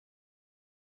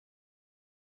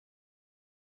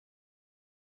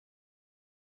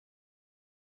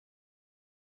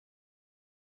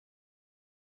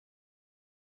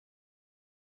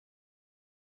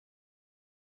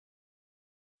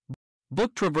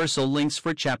Book Traversal links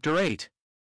for Chapter 8.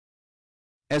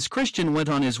 As Christian went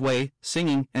on his way,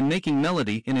 singing and making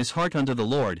melody in his heart unto the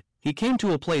Lord, he came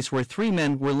to a place where 3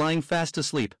 men were lying fast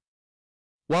asleep.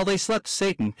 While they slept,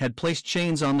 Satan had placed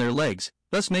chains on their legs,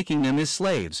 thus making them his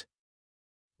slaves.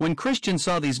 When Christian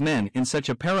saw these men in such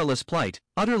a perilous plight,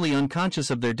 utterly unconscious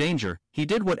of their danger, he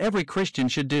did what every Christian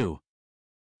should do.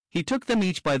 He took them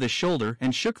each by the shoulder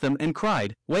and shook them and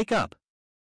cried, "Wake up!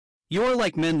 You are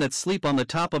like men that sleep on the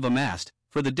top of a mast,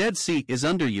 for the Dead Sea is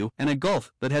under you and a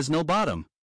gulf that has no bottom.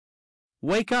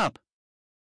 Wake up!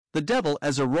 The devil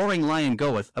as a roaring lion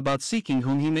goeth about seeking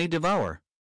whom he may devour.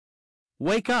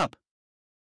 Wake up!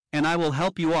 And I will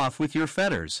help you off with your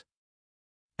fetters."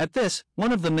 At this,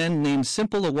 one of the men named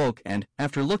Simple awoke and,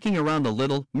 after looking around a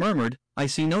little, murmured, "I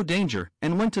see no danger,"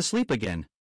 and went to sleep again.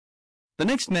 The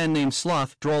next man named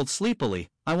Sloth drawled sleepily,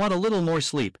 "I want a little more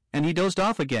sleep," and he dozed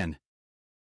off again.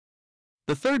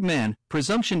 The third man,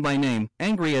 Presumption by name,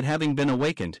 angry at having been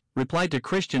awakened, replied to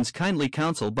Christian's kindly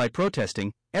counsel by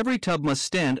protesting, "Every tub must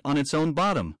stand on its own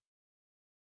bottom."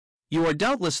 You are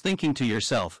doubtless thinking to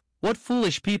yourself, what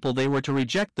foolish people they were to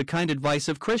reject the kind advice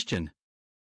of Christian.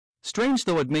 Strange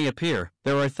though it may appear,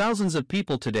 there are thousands of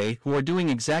people today who are doing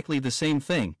exactly the same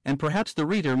thing, and perhaps the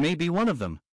reader may be one of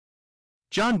them.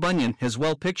 John Bunyan has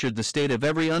well pictured the state of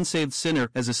every unsaved sinner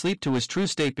as asleep to his true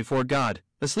state before God,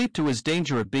 asleep to his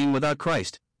danger of being without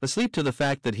Christ, asleep to the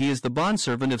fact that he is the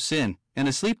bondservant of sin, and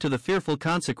asleep to the fearful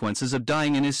consequences of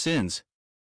dying in his sins.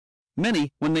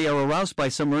 Many, when they are aroused by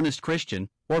some earnest Christian,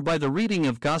 or by the reading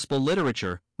of gospel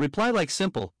literature, reply like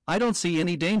Simple, "I don't see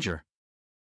any danger.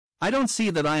 I don't see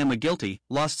that I am a guilty,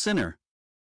 lost sinner.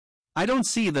 I don't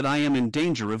see that I am in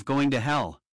danger of going to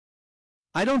hell.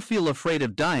 I don't feel afraid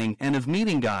of dying and of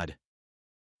meeting God."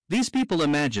 These people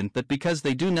imagine that because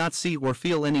they do not see or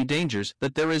feel any dangers,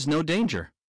 that there is no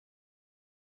danger.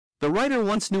 The writer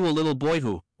once knew a little boy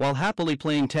who, while happily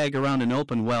playing tag around an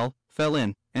open well, fell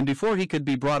in, and before he could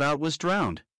be brought out was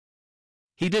drowned.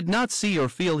 He did not see or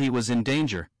feel he was in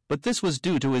danger, but this was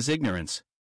due to his ignorance.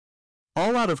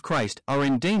 All out of Christ are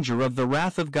in danger of the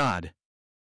wrath of God.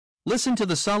 Listen to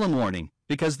the solemn warning,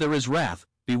 "Because there is wrath,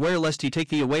 beware lest he take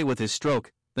thee away with his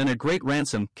stroke, then a great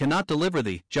ransom cannot deliver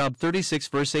thee." Job 36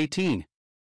 verse 18.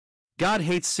 God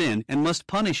hates sin and must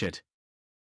punish it.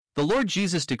 The Lord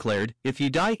Jesus declared, "If ye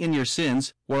die in your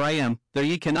sins, where I am, there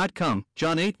ye cannot come."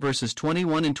 John 8 verses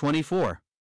 21 and 24.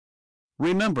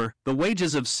 Remember, the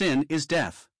wages of sin is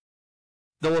death.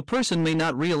 Though a person may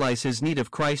not realize his need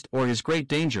of Christ or his great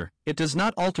danger, it does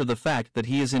not alter the fact that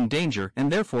he is in danger and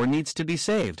therefore needs to be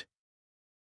saved.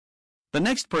 The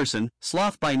next person,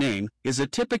 Sloth by name, is a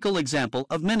typical example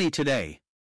of many today.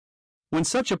 When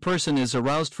such a person is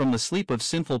aroused from the sleep of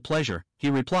sinful pleasure, he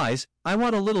replies, "I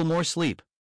want a little more sleep.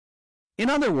 In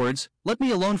other words, let me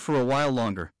alone for a while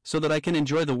longer, so that I can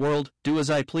enjoy the world, do as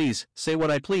I please, say what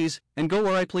I please, and go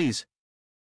where I please.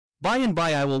 By and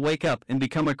by I will wake up and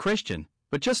become a Christian,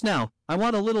 but just now, I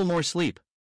want a little more sleep."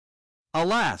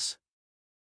 Alas!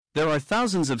 There are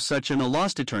thousands of such in a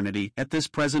lost eternity at this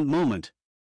present moment.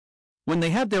 When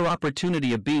they had their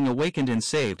opportunity of being awakened and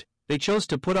saved, they chose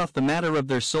to put off the matter of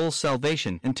their soul's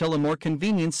salvation until a more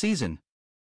convenient season.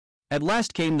 At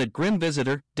last came the grim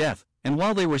visitor, death, and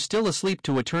while they were still asleep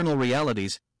to eternal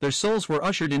realities, their souls were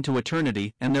ushered into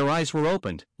eternity and their eyes were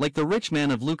opened, like the rich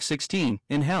man of Luke 16,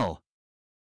 in hell.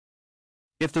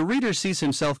 If the reader sees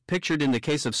himself pictured in the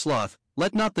case of Sloth,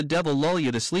 let not the devil lull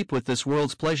you to sleep with this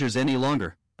world's pleasures any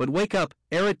longer, but wake up,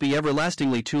 ere it be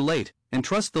everlastingly too late, and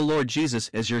trust the Lord Jesus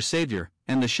as your Savior,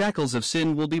 and the shackles of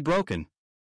sin will be broken.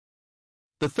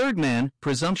 The third man,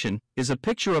 Presumption, is a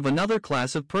picture of another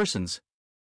class of persons.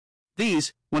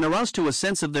 These, when aroused to a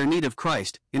sense of their need of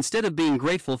Christ, instead of being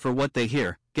grateful for what they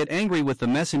hear, get angry with the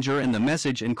messenger and the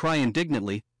message and cry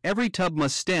indignantly, "Every tub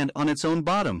must stand on its own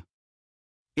bottom."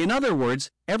 In other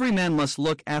words, every man must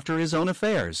look after his own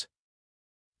affairs.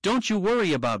 "Don't you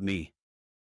worry about me.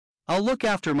 I'll look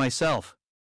after myself.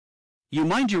 You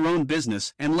mind your own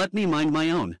business and let me mind my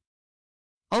own.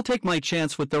 I'll take my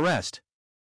chance with the rest."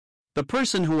 The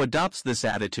person who adopts this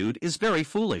attitude is very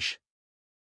foolish.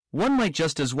 One might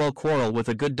just as well quarrel with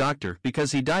a good doctor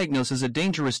because he diagnoses a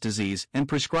dangerous disease and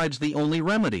prescribes the only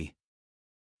remedy.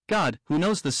 God, who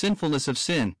knows the sinfulness of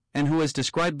sin, and who has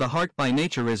described the heart by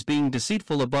nature as being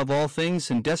deceitful above all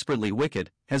things and desperately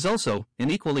wicked, has also, in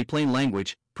equally plain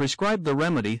language, prescribed the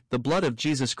remedy, the blood of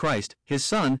Jesus Christ, his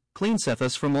Son, cleanseth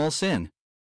us from all sin.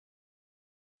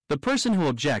 The person who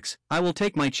objects, "I will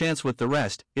take my chance with the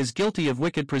rest," is guilty of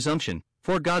wicked presumption,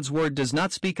 for God's word does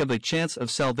not speak of a chance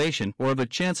of salvation or of a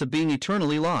chance of being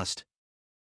eternally lost.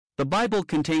 The Bible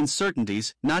contains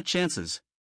certainties, not chances.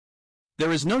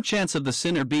 There is no chance of the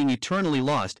sinner being eternally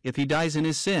lost if he dies in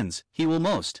his sins. He will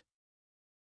most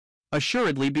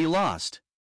assuredly be lost.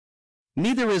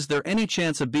 Neither is there any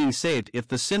chance of being saved if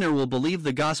the sinner will believe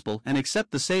the gospel and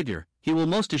accept the Savior. He will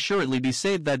most assuredly be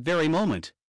saved that very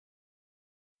moment.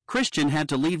 Christian had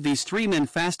to leave these three men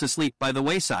fast asleep by the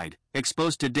wayside,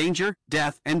 exposed to danger,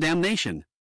 death, and damnation.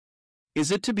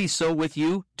 Is it to be so with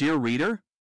you, dear reader?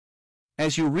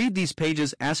 As you read these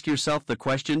pages, ask yourself the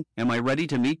question, am I ready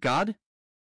to meet God?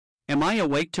 Am I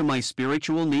awake to my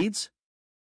spiritual needs?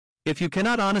 If you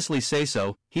cannot honestly say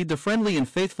so, heed the friendly and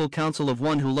faithful counsel of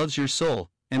one who loves your soul,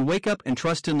 and wake up and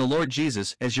trust in the Lord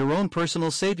Jesus as your own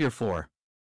personal Savior. For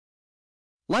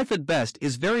life at best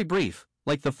is very brief,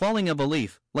 like the falling of a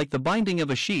leaf, like the binding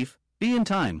of a sheaf. Be in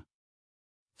time.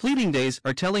 Fleeting days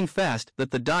are telling fast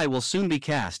that the die will soon be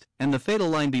cast, and the fatal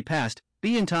line be passed.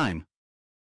 Be in time.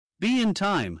 Be in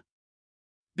time.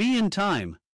 Be in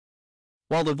time.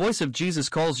 While the voice of Jesus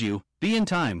calls you, be in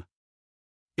time.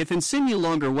 If in sin you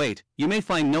longer wait, you may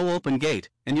find no open gate,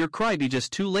 and your cry be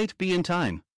just too late. Be in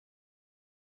time.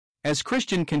 As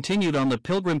Christian continued on the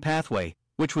pilgrim pathway,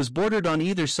 which was bordered on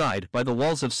either side by the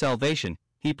walls of salvation,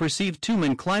 he perceived two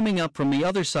men climbing up from the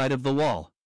other side of the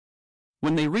wall.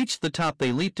 When they reached the top,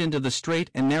 they leaped into the straight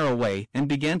and narrow way and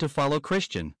began to follow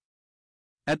Christian.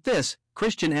 At this,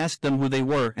 Christian asked them who they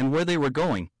were and where they were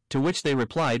going, to which they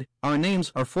replied, "Our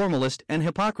names are Formalist and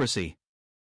Hypocrisy.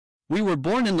 We were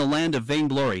born in the land of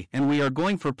vainglory, and we are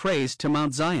going for praise to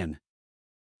Mount Zion."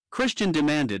 Christian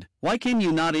demanded, "Why came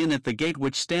you not in at the gate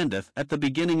which standeth at the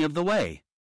beginning of the way?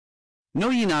 Know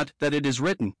ye not that it is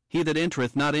written, He that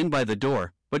entereth not in by the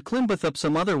door, but climbeth up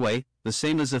some other way, the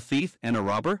same is a thief and a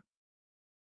robber?"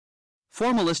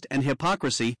 Formalist and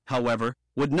Hypocrisy, however,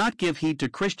 would not give heed to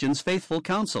Christian's faithful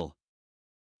counsel.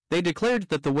 They declared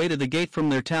that the way to the gate from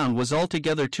their town was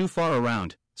altogether too far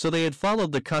around, so they had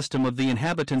followed the custom of the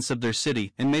inhabitants of their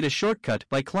city and made a shortcut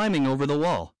by climbing over the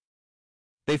wall.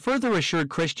 They further assured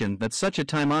Christian that such a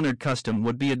time-honored custom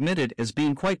would be admitted as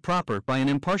being quite proper by an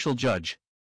impartial judge.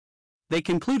 They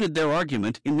concluded their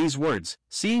argument in these words,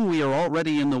 "Seeing we are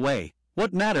already in the way,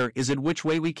 what matter is it which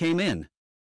way we came in?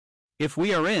 If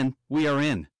we are in, we are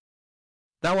in.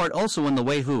 Thou art also in the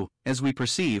way who, as we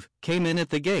perceive, came in at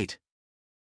the gate.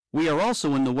 We are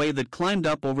also in the way that climbed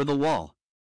up over the wall.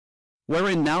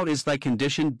 Wherein now is thy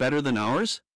condition better than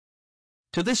ours?"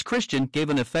 To this Christian gave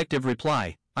an effective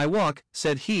reply, "I walk,"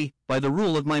 said he, "by the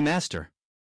rule of my master.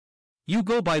 You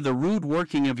go by the rude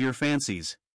working of your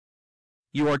fancies.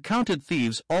 You are counted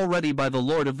thieves already by the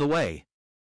Lord of the way.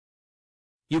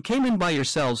 You came in by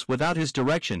yourselves without his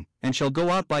direction, and shall go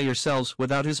out by yourselves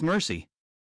without his mercy."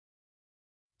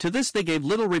 To this they gave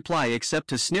little reply except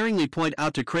to sneeringly point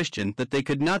out to Christian that they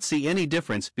could not see any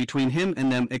difference between him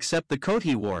and them except the coat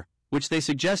he wore, which they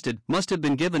suggested must have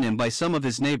been given him by some of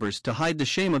his neighbors to hide the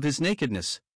shame of his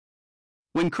nakedness.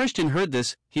 When Christian heard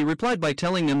this, he replied by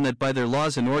telling them that by their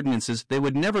laws and ordinances they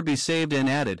would never be saved, and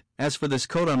added, "As for this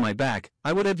coat on my back,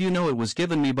 I would have you know it was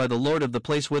given me by the Lord of the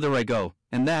place whither I go,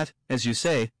 and that, as you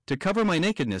say, to cover my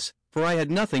nakedness, for I had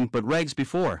nothing but rags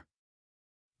before.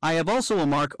 I have also a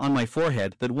mark on my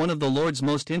forehead that one of the Lord's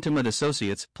most intimate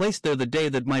associates placed there the day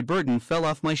that my burden fell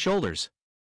off my shoulders.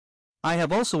 I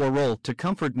have also a roll to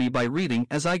comfort me by reading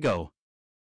as I go."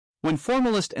 When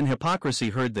Formalist and Hypocrisy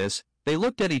heard this, they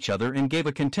looked at each other and gave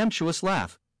a contemptuous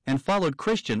laugh, and followed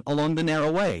Christian along the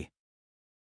narrow way.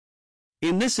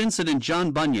 In this incident,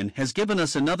 John Bunyan has given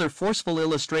us another forceful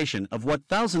illustration of what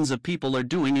thousands of people are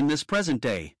doing in this present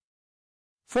day.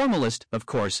 Formalist, of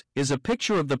course, is a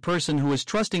picture of the person who is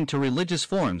trusting to religious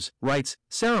forms, rites,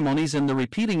 ceremonies, and the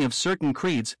repeating of certain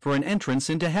creeds for an entrance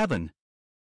into heaven.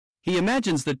 He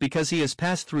imagines that because he has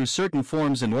passed through certain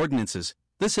forms and ordinances,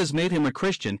 this has made him a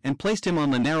Christian and placed him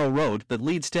on the narrow road that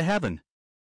leads to heaven.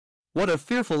 What a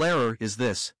fearful error is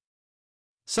this!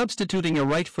 Substituting a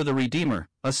rite for the Redeemer,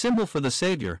 a symbol for the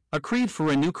Savior, a creed for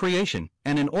a new creation,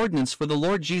 and an ordinance for the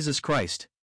Lord Jesus Christ.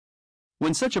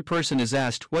 When such a person is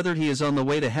asked whether he is on the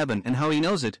way to heaven and how he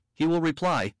knows it, he will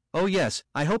reply, "Oh yes,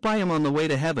 I hope I am on the way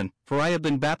to heaven, for I have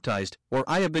been baptized, or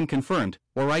I have been confirmed,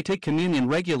 or I take communion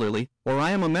regularly, or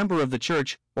I am a member of the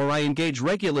church, or I engage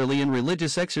regularly in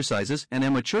religious exercises and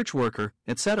am a church worker,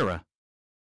 etc."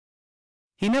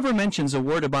 He never mentions a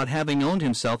word about having owned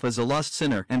himself as a lost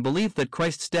sinner and believed that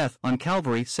Christ's death on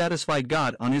Calvary satisfied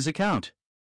God on his account.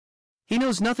 He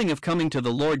knows nothing of coming to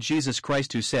the Lord Jesus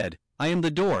Christ, who said, "I am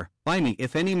the door, by me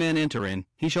if any man enter in,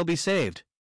 he shall be saved."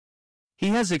 He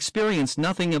has experienced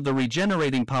nothing of the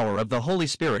regenerating power of the Holy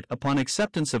Spirit upon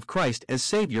acceptance of Christ as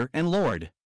Savior and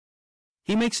Lord.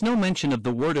 He makes no mention of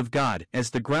the Word of God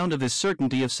as the ground of his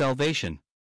certainty of salvation.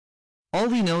 All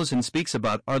he knows and speaks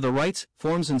about are the rites,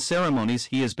 forms and ceremonies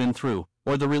he has been through,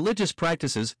 or the religious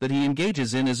practices that he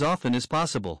engages in as often as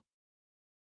possible.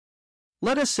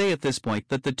 Let us say at this point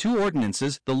that the two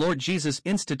ordinances the Lord Jesus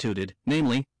instituted,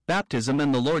 namely, baptism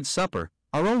and the Lord's Supper,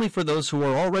 are only for those who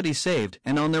are already saved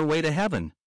and on their way to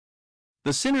heaven.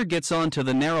 The sinner gets on to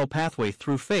the narrow pathway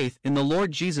through faith in the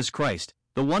Lord Jesus Christ,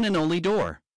 the one and only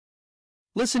door.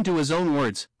 Listen to his own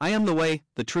words, "I am the way,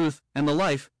 the truth, and the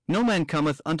life, no man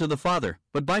cometh unto the Father,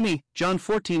 but by me," John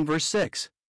 14 verse 6.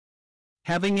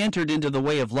 Having entered into the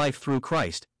way of life through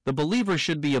Christ, the believer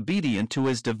should be obedient to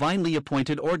his divinely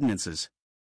appointed ordinances.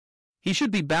 He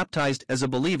should be baptized as a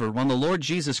believer on the Lord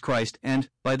Jesus Christ and,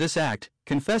 by this act,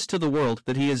 confess to the world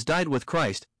that he has died with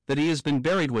Christ, that he has been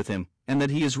buried with him, and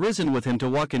that he is risen with him to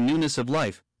walk in newness of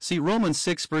life. See Romans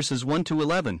 6 verses 1 to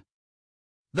 11.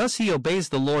 Thus he obeys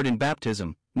the Lord in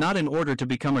baptism, not in order to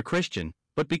become a Christian,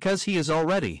 but because he is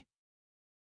already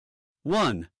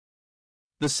 1.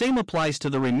 The same applies to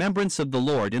the remembrance of the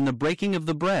Lord in the breaking of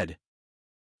the bread.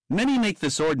 Many make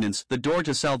this ordinance the door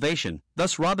to salvation,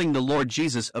 thus robbing the Lord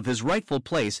Jesus of his rightful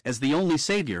place as the only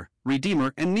Savior,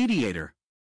 Redeemer, and Mediator.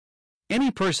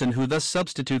 Any person who thus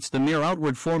substitutes the mere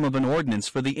outward form of an ordinance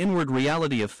for the inward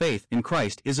reality of faith in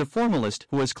Christ is a formalist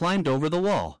who has climbed over the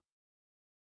wall.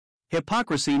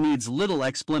 Hypocrisy needs little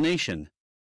explanation.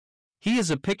 He is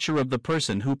a picture of the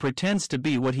person who pretends to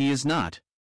be what he is not.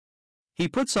 He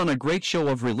puts on a great show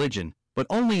of religion, but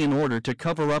only in order to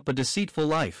cover up a deceitful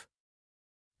life.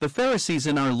 The Pharisees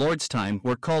in our Lord's time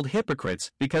were called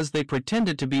hypocrites because they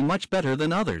pretended to be much better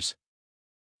than others.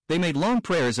 They made long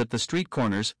prayers at the street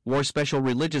corners, wore special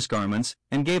religious garments,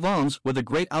 and gave alms with a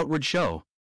great outward show.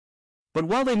 But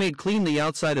while they made clean the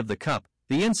outside of the cup,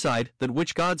 the inside, that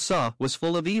which God saw, was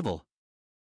full of evil.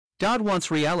 God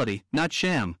wants reality, not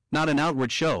sham, not an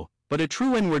outward show, but a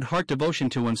true inward heart devotion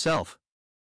to himself.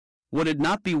 Would it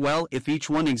not be well if each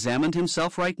one examined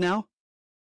himself right now?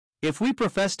 If we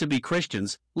profess to be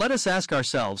Christians, let us ask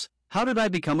ourselves, how did I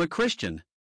become a Christian?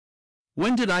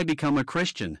 When did I become a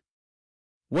Christian?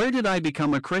 Where did I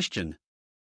become a Christian?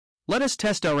 Let us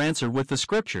test our answer with the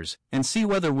Scriptures, and see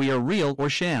whether we are real or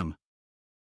sham.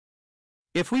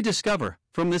 If we discover,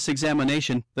 from this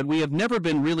examination, that we have never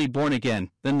been really born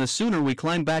again, then the sooner we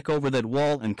climb back over that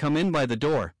wall and come in by the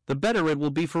door, the better it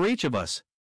will be for each of us.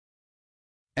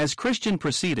 As Christian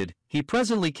proceeded, he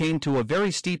presently came to a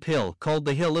very steep hill called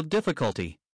the Hill of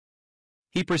Difficulty.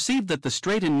 He perceived that the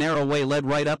straight and narrow way led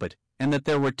right up it, and that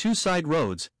there were two side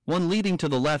roads, one leading to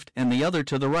the left and the other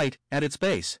to the right, at its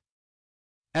base.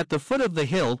 At the foot of the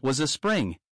hill was a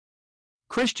spring.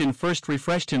 Christian first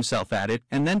refreshed himself at it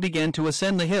and then began to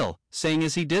ascend the hill, saying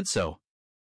as he did so,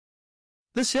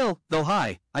 "This hill, though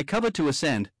high, I covet to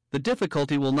ascend, the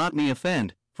difficulty will not me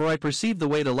offend, for I perceive the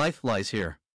way to life lies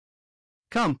here.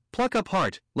 Come, pluck up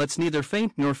heart, let's neither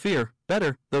faint nor fear,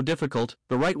 better, though difficult,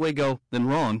 the right way go, than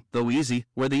wrong, though easy,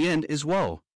 where the end is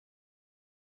woe."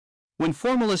 When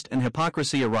formalist and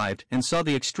hypocrisy arrived and saw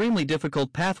the extremely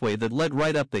difficult pathway that led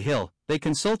right up the hill, they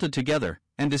consulted together,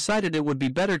 and decided it would be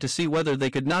better to see whether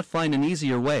they could not find an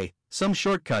easier way, some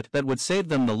shortcut that would save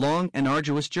them the long and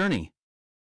arduous journey.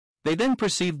 They then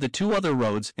perceived the two other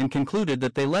roads and concluded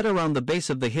that they led around the base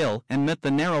of the hill and met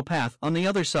the narrow path on the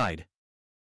other side.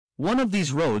 One of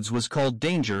these roads was called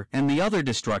Danger and the other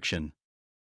Destruction.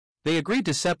 They agreed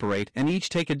to separate and each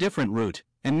take a different route,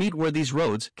 and meet where these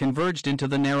roads converged into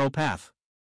the narrow path.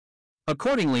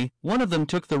 Accordingly, one of them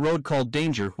took the road called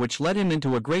Danger, which led him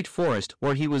into a great forest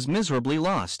where he was miserably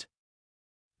lost.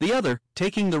 The other,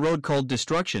 taking the road called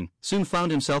Destruction, soon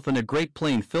found himself in a great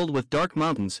plain filled with dark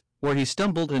mountains, where he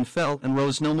stumbled and fell and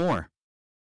rose no more.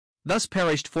 Thus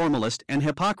perished formalist and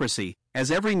hypocrisy,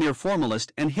 as every mere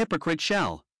formalist and hypocrite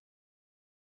shall.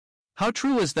 How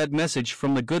true is that message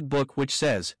from the good book which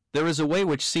says, "There is a way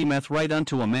which seemeth right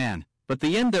unto a man, but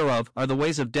the end thereof are the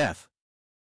ways of death."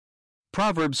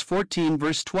 Proverbs 14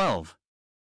 verse 12.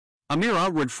 A mere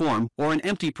outward form, or an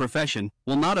empty profession,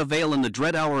 will not avail in the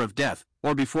dread hour of death,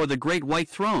 or before the great white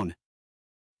throne.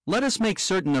 Let us make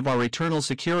certain of our eternal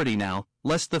security now,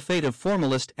 lest the fate of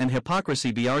formalist and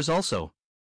hypocrisy be ours also.